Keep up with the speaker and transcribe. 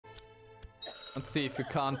Let's see if we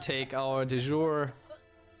can't take our de jure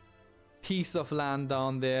piece of land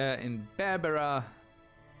down there in Berbera.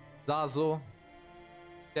 Zazo.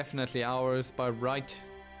 Definitely ours by right.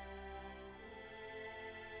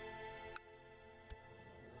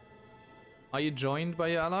 Are you joined by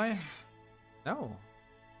your ally? No.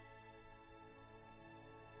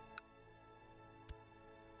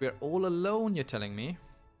 We're all alone, you're telling me?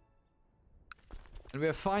 And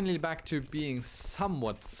we're finally back to being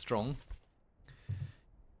somewhat strong.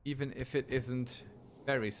 Even if it isn't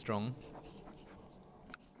very strong.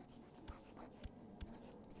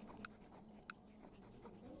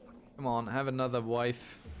 Come on, have another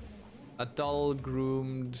wife. A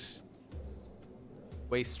dull-groomed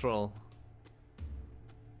wastrel.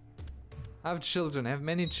 Have children, have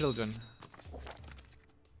many children.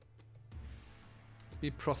 Be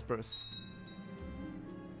prosperous.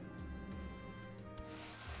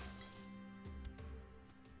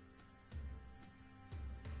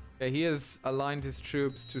 Okay, he has aligned his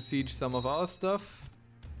troops to siege some of our stuff.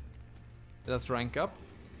 Let us rank up.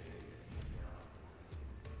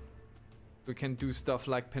 We can do stuff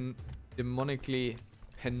like demonically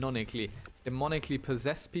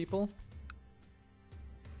possess people.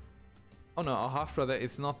 Oh no, our half-brother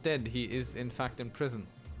is not dead. He is in fact in prison.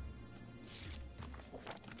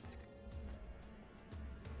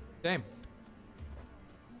 Okay.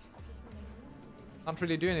 Can't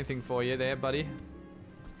really do anything for you there, buddy.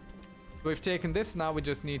 We've taken this, now we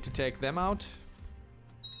just need to take them out.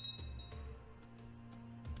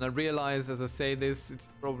 And I realize as I say this, it's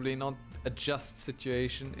probably not a just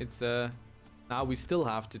situation. It's a... Now we still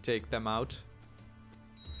have to take them out.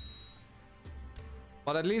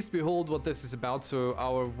 But at least behold what this is about, so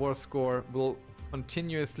our war score will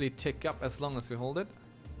continuously tick up as long as we hold it.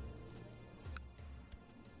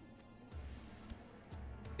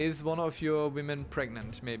 Is one of your women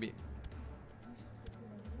pregnant, maybe?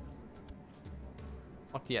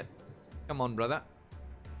 Not yet. Come on, brother.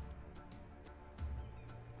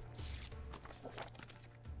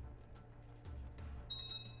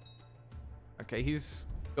 Okay, he's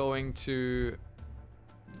going to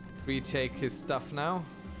retake his stuff now.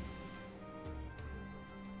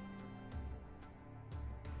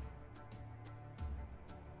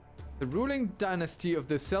 The ruling dynasty of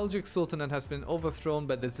the Seljuk Sultanate has been overthrown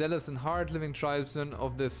by the zealous and hard-living tribesmen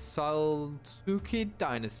of the Seljuki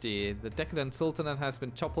dynasty. The decadent Sultanate has been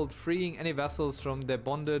toppled, freeing any vassals from their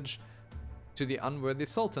bondage to the unworthy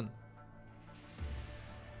Sultan.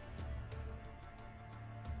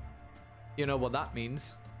 You know what that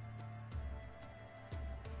means.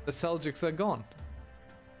 The Seljuks are gone.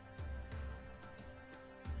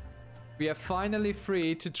 We are finally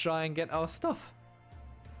free to try and get our stuff.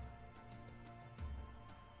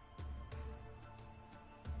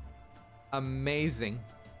 Amazing.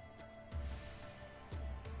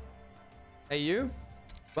 Hey, you.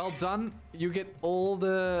 Well done. You get all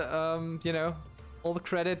the, you know, all the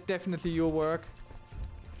credit. Definitely your work.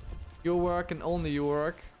 Your work and only your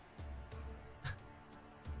work.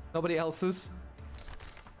 Nobody else's.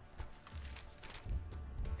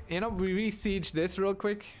 You know, we re-siege this real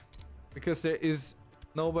quick. Because there is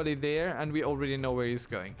nobody there and we already know where he's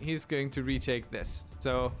going. He's going to retake this.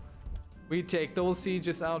 So... we take those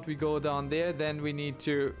sieges out, we go down there, then we need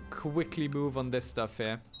to quickly move on this stuff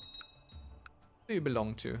here. Who do you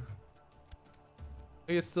belong to?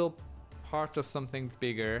 Are you still part of something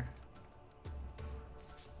bigger?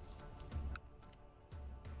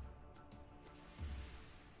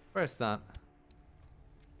 Where's that?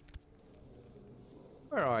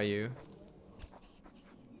 Where are you?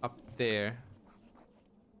 Up there.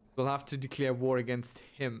 We'll have to declare war against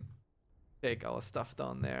him. Take our stuff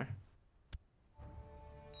down there.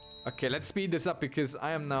 Okay, let's speed this up because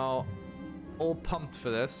I am now all pumped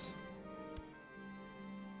for this.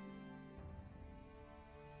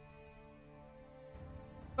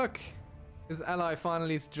 Look, his ally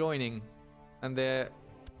finally is joining and they're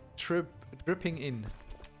dripping in.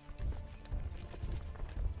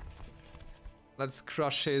 Let's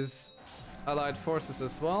crush his allied forces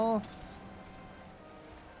as well.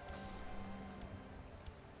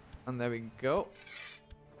 And there we go.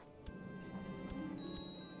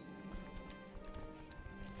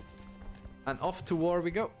 And off to war we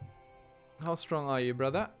go. How strong are you,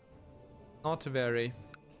 brother? Not very.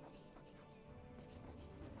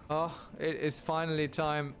 Oh, it is finally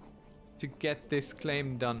time to get this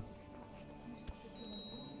claim done.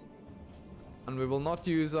 And we will not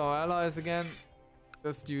use our allies again.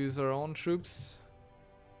 Just use our own troops.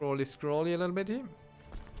 Scrolly a little bit here.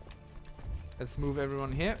 Let's move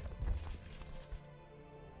everyone here.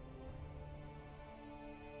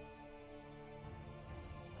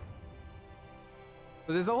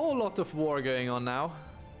 So there's a whole lot of war going on now.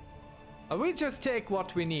 We just take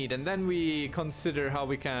what we need and then we consider how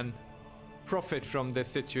we can profit from this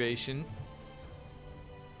situation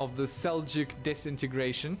of the Seljuk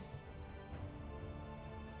disintegration.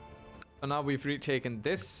 So now we've retaken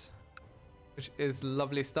this, which is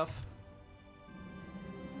lovely stuff.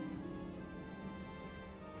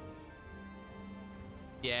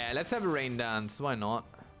 Yeah, let's have a rain dance. Why not?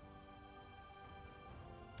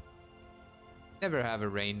 Never have a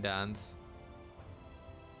rain dance.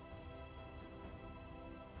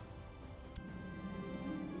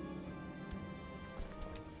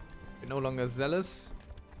 We're no longer zealous.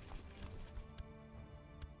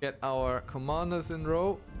 Get our commanders in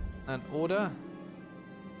row and order.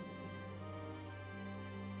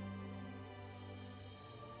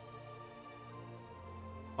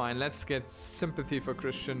 Fine, let's get sympathy for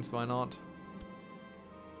Christians, why not?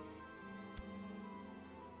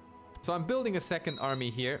 So I'm building a second army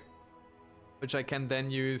here, which I can then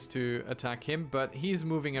use to attack him, but he's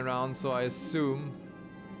moving around, so I assume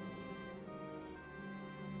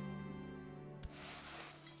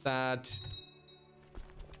that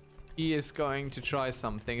he is going to try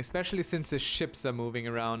something, especially since his ships are moving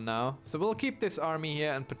around now. So we'll keep this army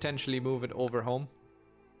here and potentially move it over home,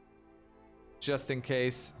 just in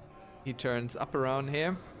case he turns up around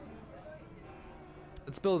here.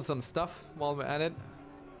 Let's build some stuff while we're at it.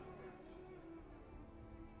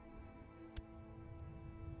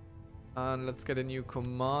 And let's get a new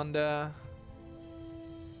commander.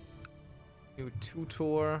 New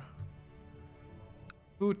tutor.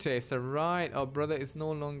 Food taster, right. Our brother is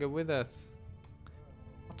no longer with us.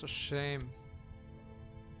 What a shame.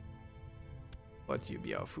 But you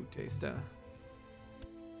be our food taster.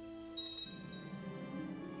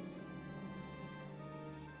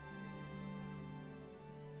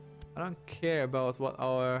 I don't care about what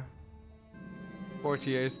our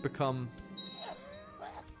courtiers become.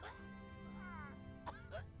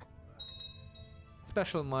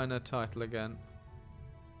 Special minor title again.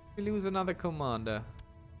 We lose another commander.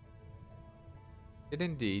 Did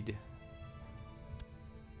indeed.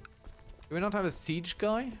 Do we not have a siege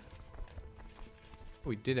guy?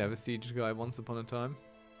 We did have a siege guy once upon a time.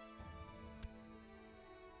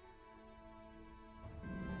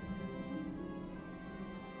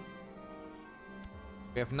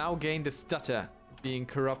 We have now gained a stutter, being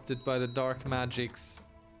corrupted by the dark magics.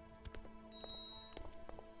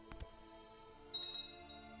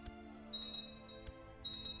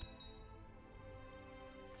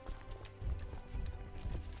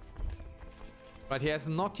 But he has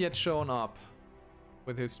not yet shown up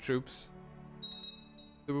with his troops.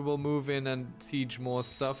 So we will move in and siege more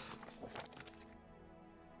stuff.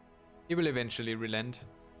 He will eventually relent.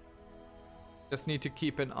 Just need to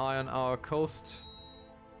keep an eye on our coast.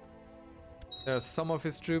 There are some of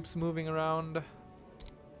his troops moving around.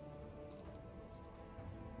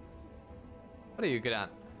 What are you good at?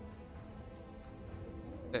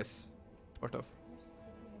 This, sort of.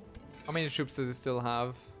 How many troops does he still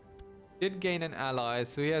have? Did gain an ally,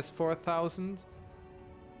 so he has 4,000.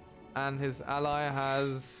 And his ally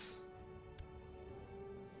has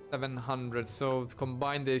 700. So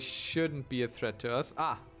combined, they shouldn't be a threat to us.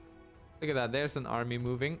 Ah, look at that. There's an army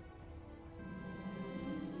moving.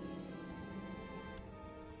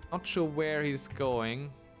 Not sure where he's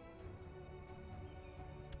going.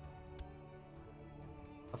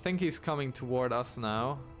 I think he's coming toward us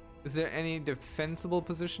now. Is there any defensible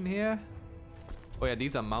position here? Oh yeah,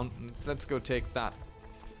 these are mountains. Let's go take that.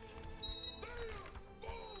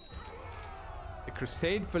 The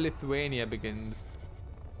crusade for Lithuania begins.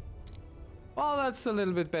 Well, that's a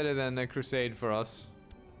little bit better than a crusade for us.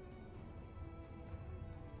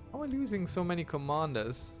 How are we losing so many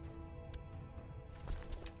commanders?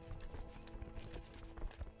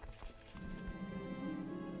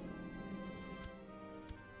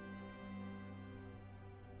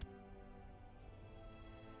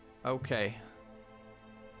 Okay.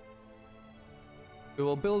 We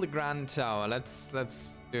will build a grand tower. Let's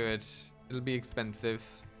do it. It'll be expensive.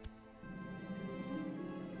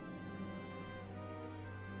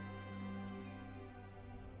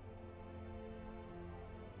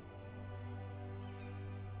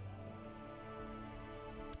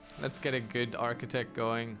 Let's get a good architect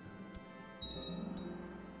going.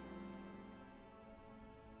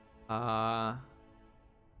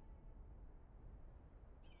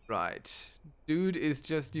 Right. Dude is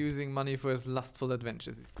just using money for his lustful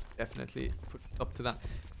adventures. Definitely put up to that.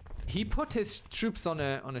 He put his troops on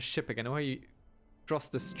a ship again. Oh, he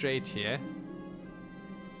crossed the strait here.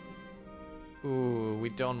 Ooh, we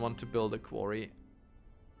don't want to build a quarry.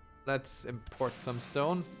 Let's import some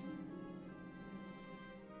stone.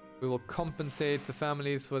 We will compensate the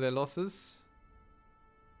families for their losses.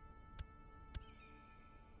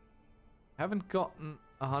 Haven't gotten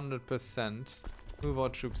 100%. Move our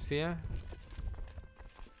troops here.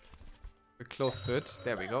 We're close to it.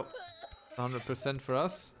 There we go. 100% for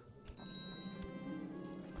us.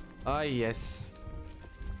 Ah, yes.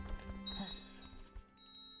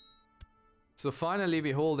 So finally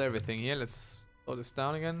we hold everything here. Let's slow this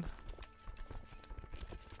down again.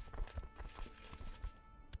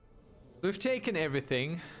 We've taken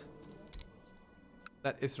everything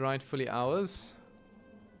that is rightfully ours.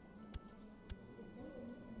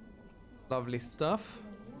 Lovely stuff.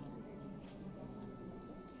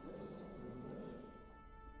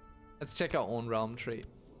 Let's check our own realm tree.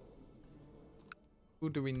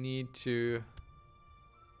 Who do we need to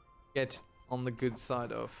get on the good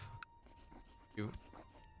side of? You.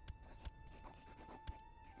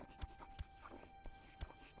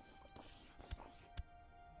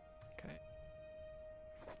 Okay.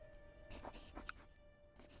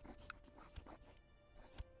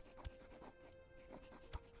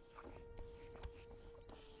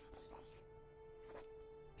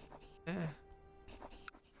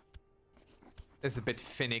 It's a bit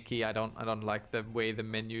finicky. I don't like the way the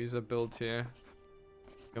menus are built here.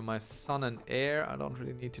 You're my son and heir. I don't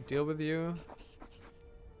really need to deal with you.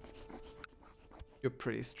 You're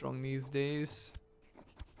pretty strong these days.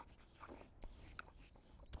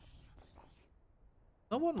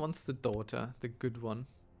 No one wants the daughter, the good one.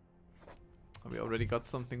 We already got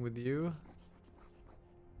something with you.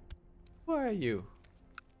 Who are you?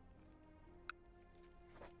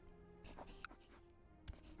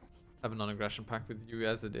 Have a non-aggression pact with you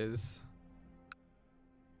as it is.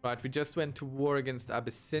 Right, we just went to war against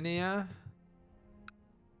Abyssinia.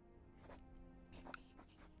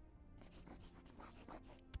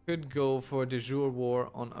 Could go for de jure war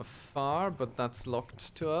on Afar, but that's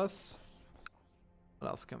locked to us. What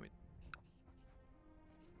else can we do?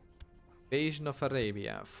 Invasion of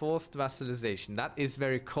Arabia. Forced vassalization. That is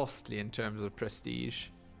very costly in terms of prestige.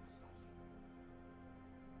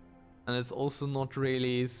 And it's also not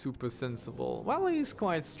really super sensible. Well, he's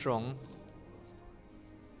quite strong.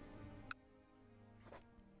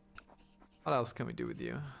 What else can we do with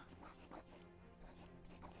you?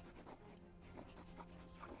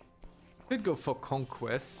 Could go for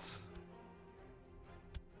conquests.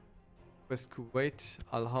 West Kuwait,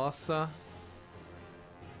 Al-Hassa.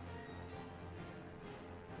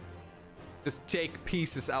 Just take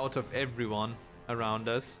pieces out of everyone around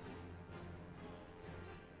us.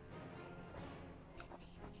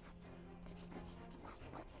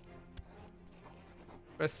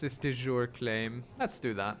 Press this de jure claim. Let's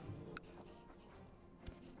do that.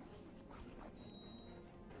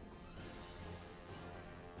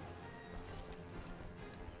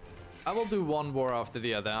 I will do one war after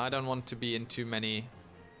the other. I don't want to be in too many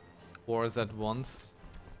wars at once.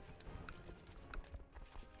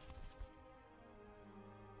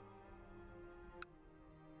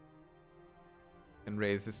 Can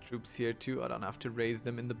raise his troops here too. I don't have to raise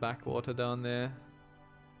them in the backwater down there.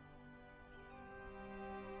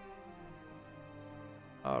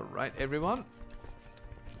 Alright, everyone.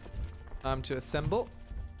 Time to assemble.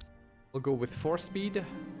 We'll go with 4 speed.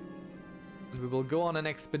 And we will go on an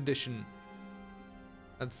expedition.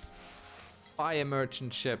 Let's buy a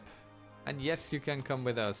merchant ship. And yes, you can come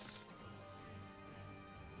with us.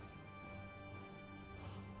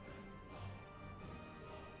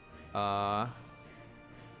 Who are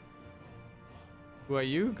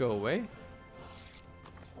you? Go away.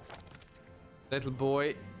 Little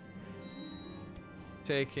boy.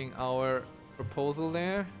 Taking our proposal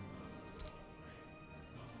there.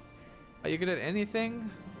 Are you good at anything?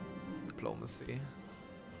 Diplomacy.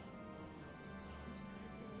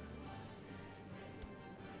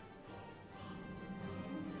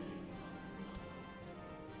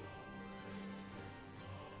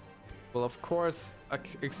 Well, of course,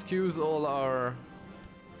 excuse all our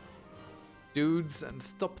dudes and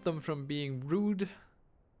stop them from being rude.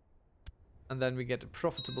 And then we get a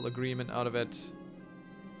profitable agreement out of it.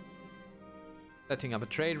 Setting up a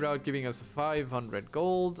trade route, giving us 500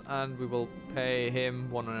 gold, and we will pay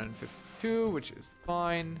him 152, which is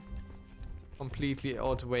fine. Completely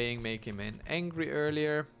outweighing making him angry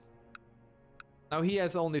earlier. Now he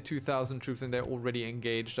has only 2,000 troops and they're already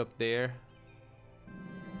engaged up there.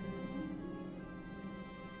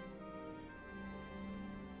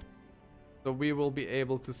 So we will be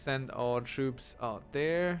able to send our troops out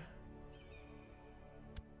there.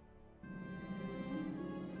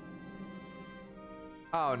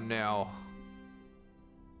 Oh no.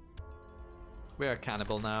 We're a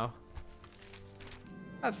cannibal now.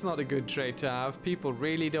 That's not a good trait to have. People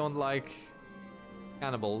really don't like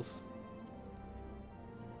cannibals.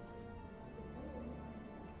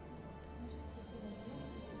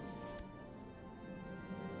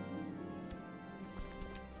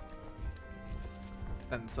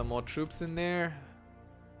 And some more troops in there.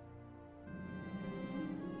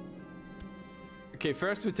 Okay,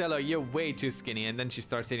 first we tell her you're way too skinny, and then she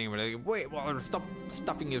starts eating. We're like, wait, well, stop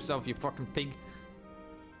stuffing yourself, you fucking pig.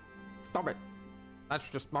 Stop it. That's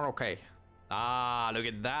just not okay. Ah, look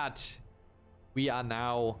at that. We are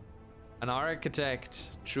now an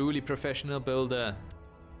architect, truly professional builder,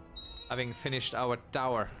 having finished our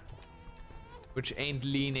tower, which ain't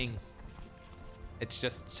leaning. It's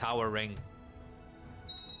just towering.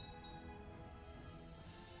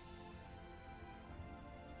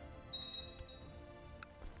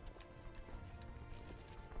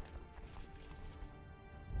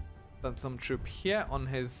 Done some troop here on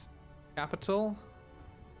his capital.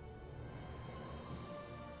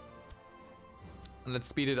 And let's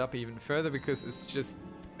speed it up even further because it's just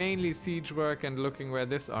mainly siege work and looking where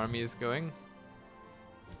this army is going.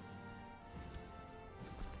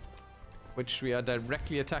 Which we are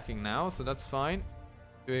directly attacking now, so that's fine.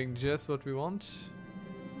 Doing just what we want.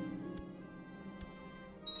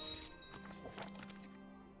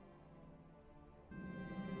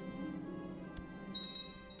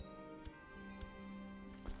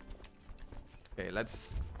 Okay,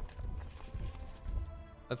 let's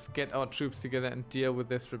get our troops together and deal with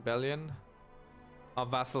this rebellion. Our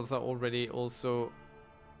vassals are already also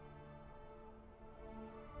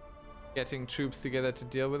getting troops together to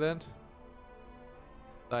deal with it.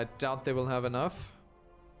 I doubt they will have enough.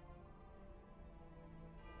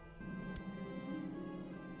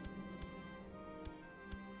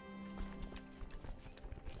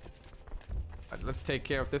 Right, let's take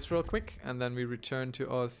care of this real quick, and then we return to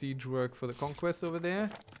our siege work for the conquest over there.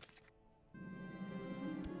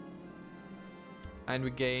 And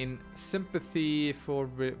we gain sympathy for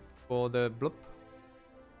the bloop.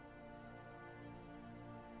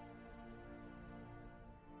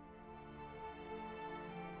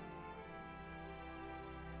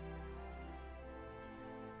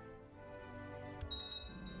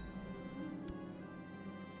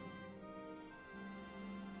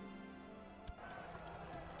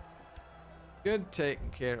 Good, taking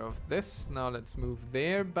care of this. Now let's move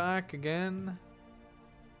there back again.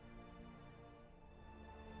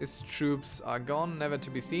 His troops are gone, never to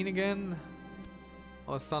be seen again.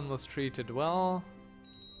 Our son was treated well.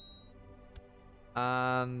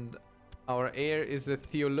 And our heir is a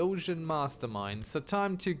theologian mastermind. So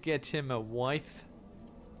time to get him a wife.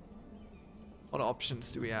 What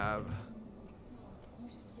options do we have?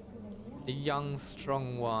 A young,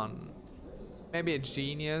 strong one. Maybe a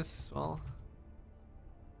genius. Well,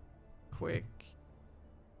 quick.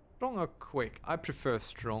 Strong or quick? I prefer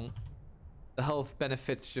strong. The health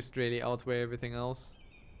benefits just really outweigh everything else.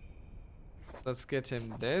 Let's get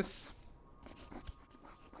him this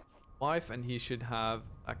wife, and he should have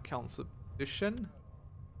a council position.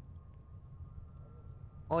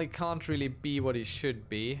 Well, he can't really be what he should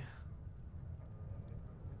be.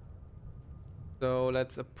 So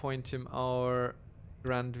let's appoint him our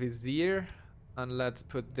Grand Vizier. And let's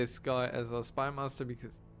put this guy as our spy master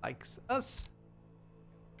because he likes us.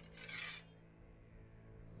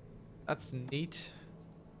 That's neat.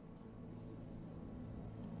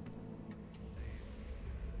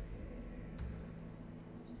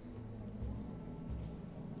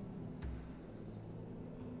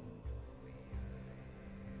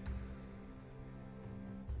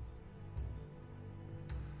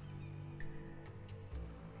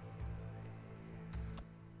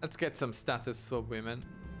 Let's get some status for women.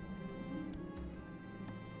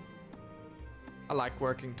 I like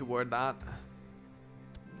working toward that.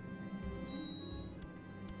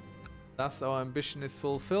 Thus our ambition is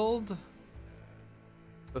fulfilled.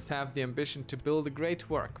 Let's have the ambition to build a great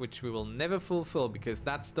work, which we will never fulfill because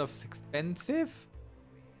that stuff's expensive.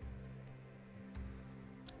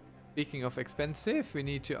 Speaking of expensive, we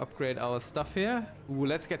need to upgrade our stuff here. Ooh,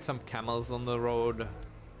 let's get some camels on the road.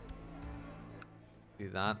 Do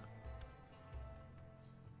that.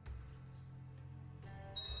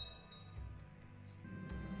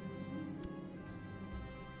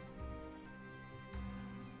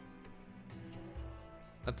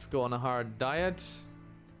 Let's go on a hard diet.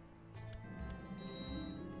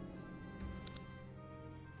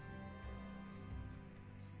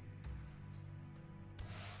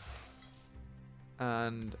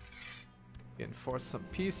 And enforce some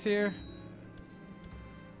peace here.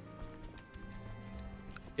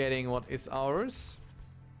 Getting what is ours.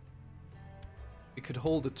 We could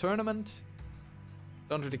hold a tournament.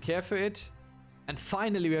 Don't really care for it. And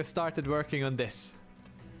finally we have started working on this.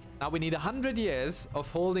 Now we need 100 years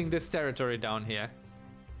of holding this territory down here.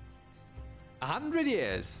 100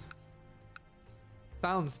 years.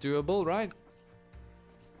 Sounds doable, right?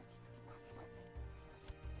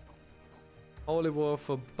 Holy War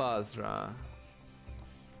for Basra.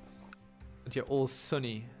 But you're all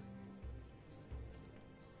Sunni.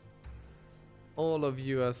 All of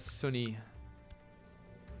you are Sunni.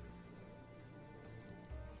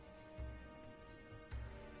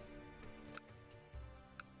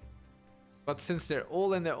 But since they're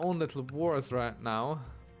all in their own little wars right now,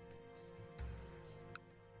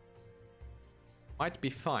 might be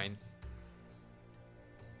fine.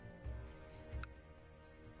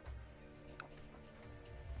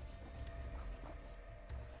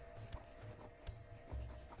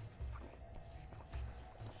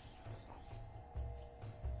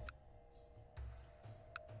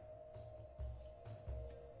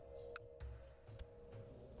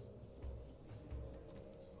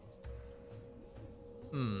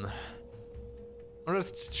 I'm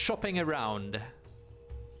just shopping around.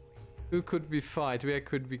 Who could we fight? Where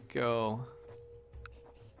could we go?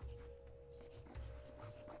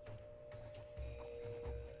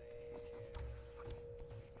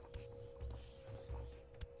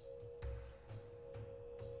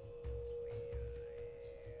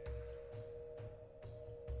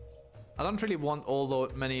 I don't really want all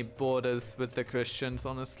that many borders with the Christians,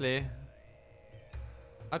 honestly.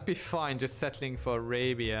 I'd be fine just settling for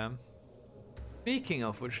Arabia. Speaking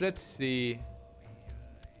of which, let's see.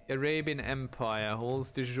 The Arabian Empire holds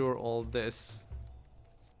de jure all this.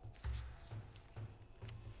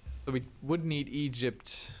 So we would need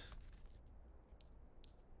Egypt.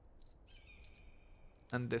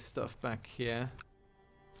 And this stuff back here.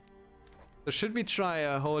 So should we try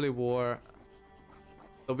a holy war?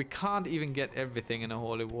 So we can't even get everything in a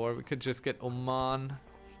holy war. We could just get Oman.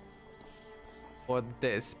 Or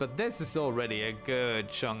this. But this is already a good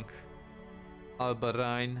chunk.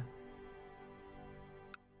 Al-Bahrain.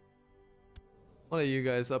 What are you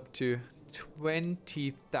guys up to?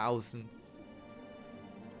 20,000.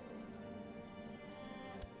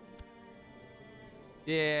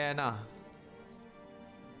 Yeah, nah.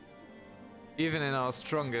 Even in our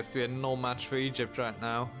strongest, we are no match for Egypt right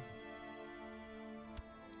now.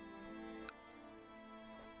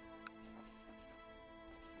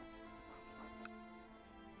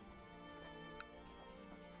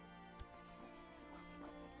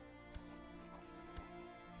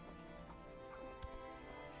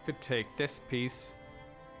 Could take this piece.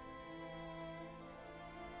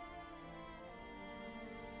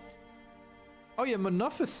 Oh, you're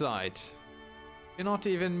Monophysite. You're not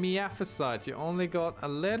even Miaphysite. You only got a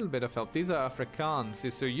little bit of help. These are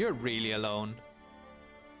Afrikaans, so you're really alone.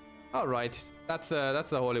 All right, that's a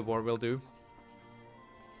holy war. We'll do.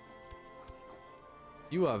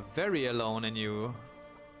 You are very alone, and you.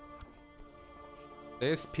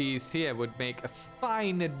 This piece here would make a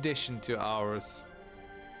fine addition to ours.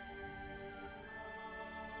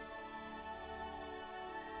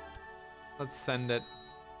 Let's send it.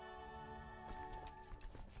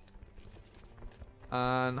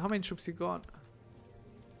 And how many troops you got?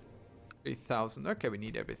 3,000. Okay, we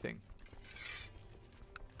need everything.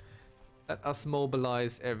 Let us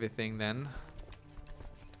mobilize everything then.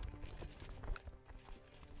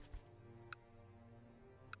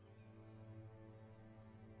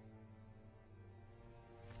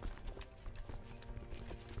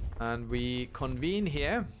 And we convene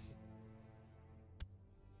here.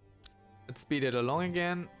 Let's speed it along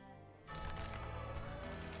again.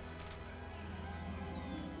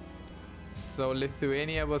 So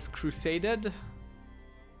Lithuania was crusaded.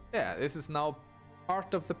 Yeah, this is now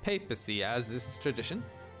part of the papacy, as this is tradition.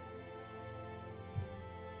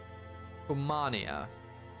 Cumania.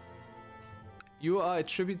 You are a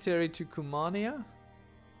tributary to Cumania?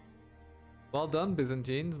 Well done,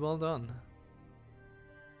 Byzantines, well done.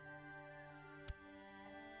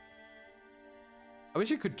 I wish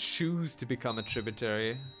you could choose to become a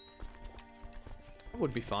tributary. That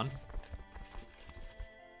would be fun.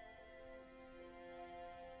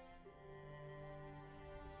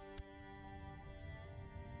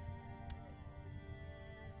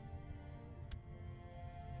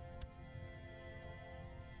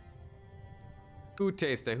 Who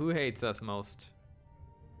taster? Who hates us most?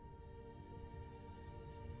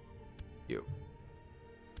 You.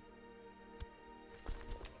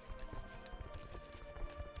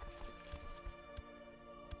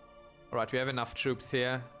 Alright, we have enough troops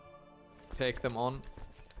here. Take them on.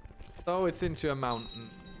 So it's into a mountain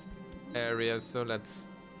area, so let's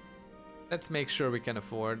make sure we can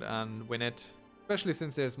afford and win it. Especially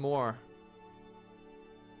since there's more.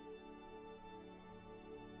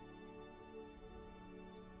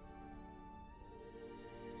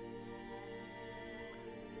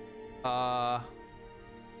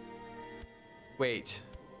 Wait.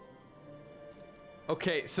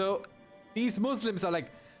 Okay, so these Muslims are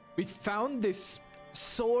like, we found this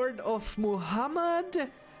sword of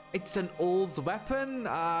Muhammad. It's an old weapon.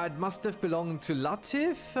 It must have belonged to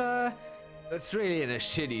Latif. That's really in a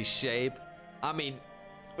shitty shape. I mean,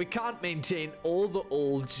 we can't maintain all the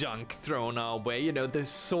old junk thrown our way. You know, the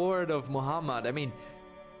sword of Muhammad. I mean,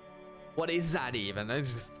 what is that even?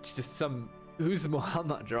 It's just some... Who's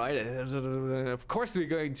Muhammad, right? Of course we're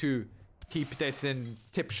going to keep this in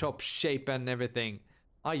tip-top shape and everything.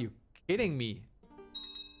 Are you kidding me?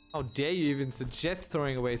 How dare you even suggest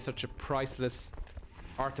throwing away such a priceless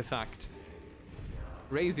artifact?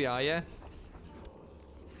 Crazy, are ya?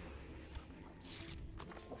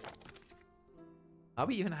 Are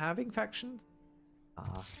we even having factions?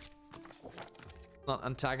 Not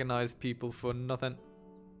antagonize people for nothing.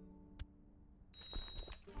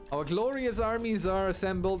 Our glorious armies are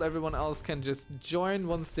assembled. Everyone else can just join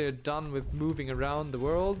once they're done with moving around the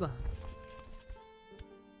world.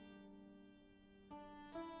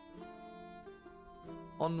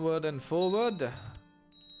 Onward and forward.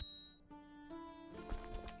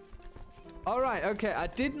 Alright, okay. I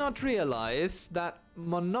did not realize that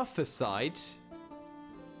monophysite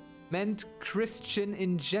meant Christian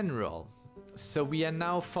in general. So we are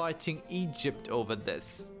now fighting Egypt over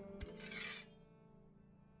this.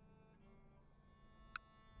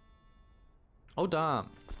 Oh damn.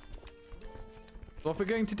 What we're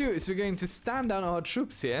going to do is we're going to stand down our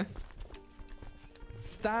troops here.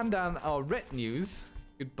 Stand down our retinues.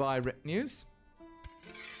 Goodbye retinues.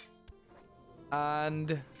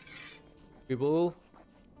 And we will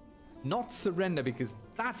not surrender because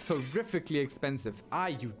that's horrifically expensive. Are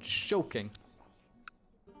you joking?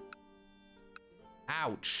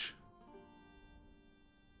 Ouch.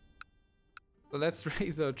 So let's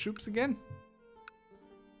raise our troops again.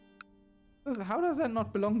 How does that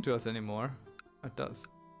not belong to us anymore? It does.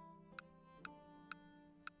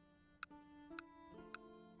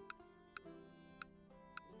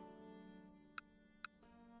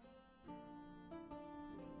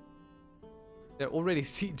 They're already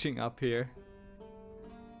sieging up here.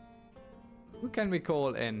 Who can we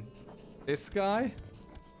call in? This guy?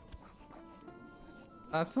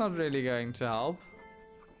 That's not really going to help.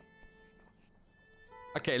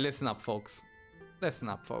 Okay, listen up, folks. Listen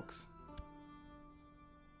up, folks.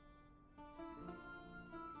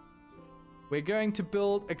 We're going to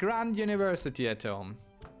build a grand university at home.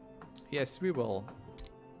 Yes, we will.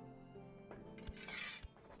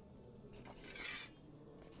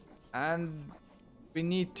 And we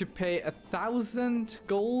need to pay 1,000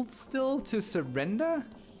 gold still to surrender?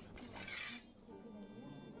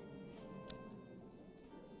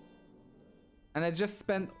 And I just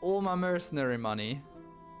spent all my mercenary money.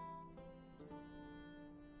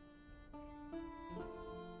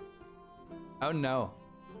 Oh no.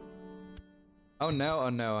 Oh no, oh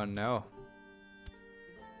no, oh no.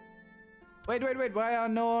 Wait, wait, wait, why are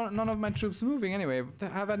none of my troops moving anyway?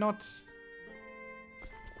 Have I not...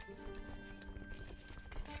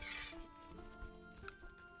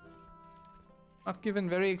 Not given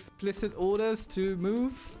very explicit orders to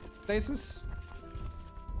move places?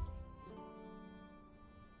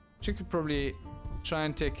 She could probably try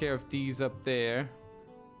and take care of these up there.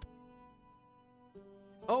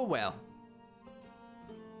 Oh well.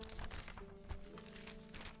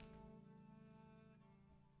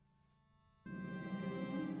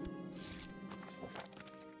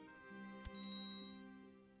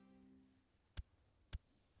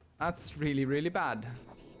 That's really, really bad.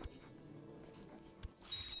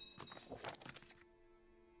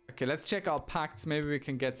 Okay, let's check our pacts. Maybe we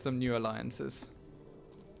can get some new alliances.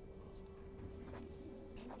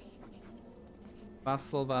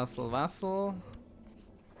 Vassal, vassal, vassal.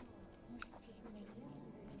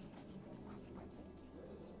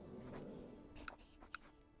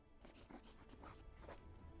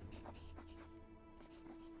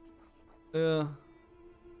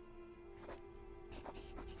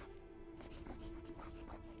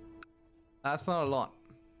 That's not a lot.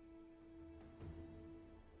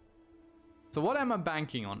 So what am I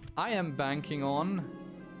banking on? I am banking on...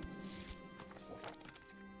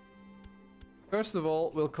 First of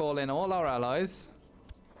all, we'll call in all our allies.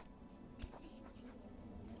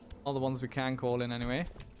 All the ones we can call in anyway.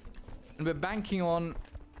 And we're banking on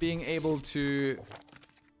being able to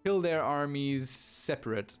kill their armies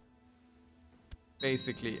separate.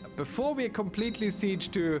 Basically. Before we completely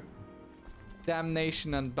siege to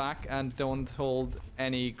damnation and back and don't hold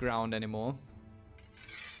any ground anymore.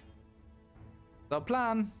 The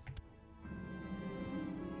plan.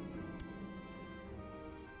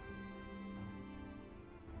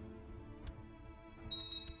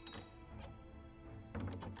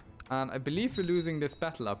 And I believe we're losing this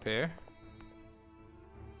battle up here.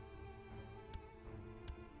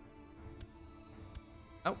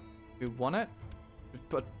 Oh, we won it,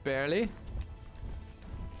 but barely.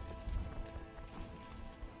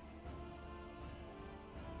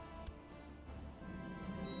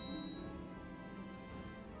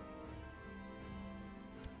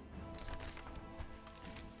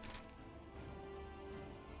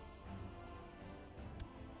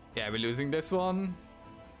 Yeah, we're losing this one.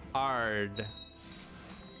 Hard.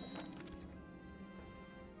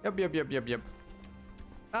 Yep.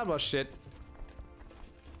 That was shit.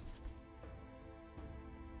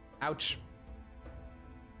 Ouch.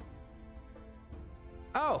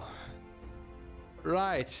 Oh.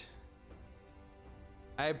 Right.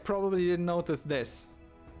 I probably didn't notice this.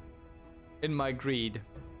 In my greed.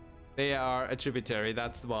 They are a tributary,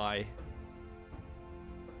 that's why.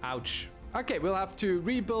 Ouch. Okay, we'll have to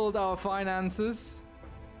rebuild our finances.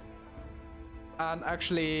 And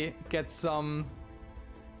actually get some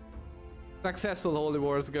successful holy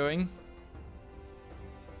wars going.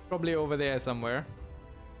 Probably over there somewhere.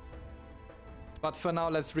 But for now,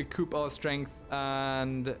 let's recoup our strength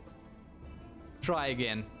and try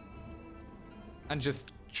again. And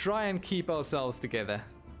just try and keep ourselves together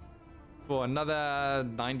for another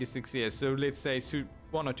 96 years. So let's say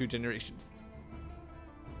 1 or 2 generations.